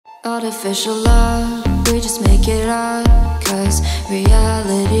Artificial love, we just make it up, 'cause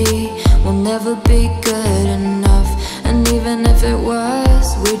reality will never be good enough. And even if it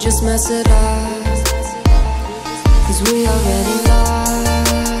was, we just mess it up, 'cause we already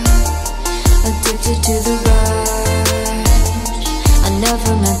lost, addicted to the rush. I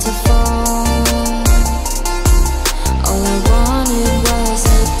never meant to fall. All I wanted was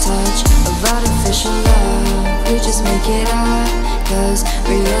a touch of artificial love. We just make it up, 'cause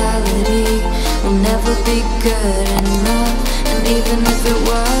reality will never be good enough. And even if it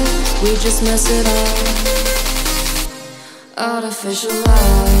was, we just mess it up. Artificial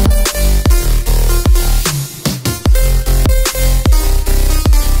love.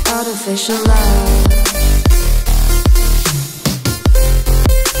 Artificial love.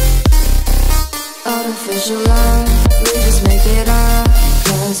 Artificial love. We just make it up,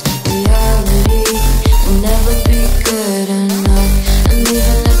 'cause reality will never be good enough. And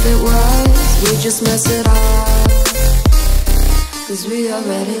even if it was, we just mess it up, 'cause we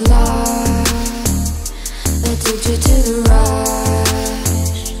already lost, addicted to the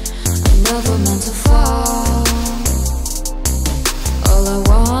rush. I never meant to fall. All I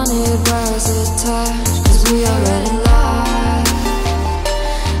wanted was a touch, 'cause we already lost,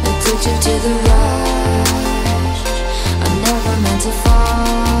 addicted to the rush. I never meant to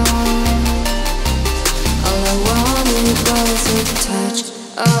fall. All I wanted was a touch.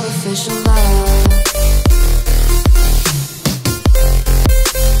 Artificial love.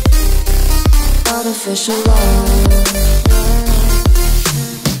 Artificial love.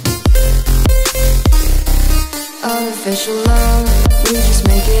 Artificial love. We just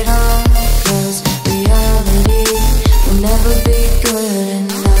make it up, 'cause reality will never be good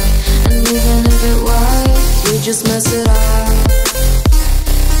enough. And even if it was, we just mess it up.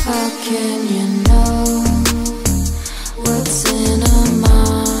 How can you know what's in our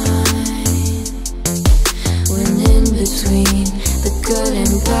mind, when in between the good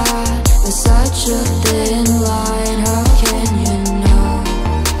and bad there's such a thin line? How can you know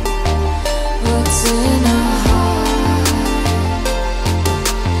what's in our heart,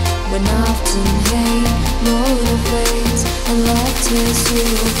 when often hate motivates and love tears you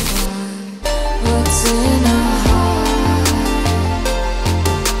apart? What's in our heart,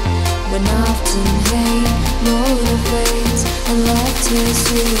 when often hate motivates and love tears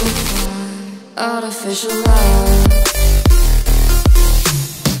you apart? Artificial love.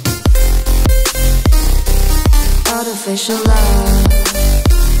 Artificial love.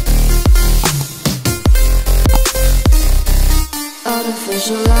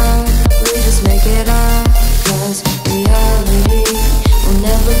 Artificial love. We just make it up, 'cause reality will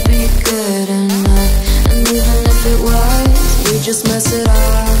never be good enough. And even if it was, we just mess it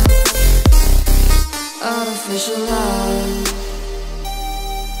up. Artificial love.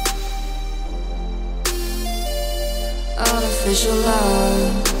 Artificial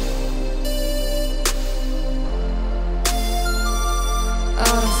love.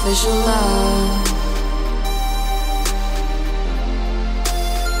 Artificial love.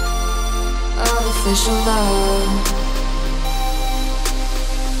 Artificial love.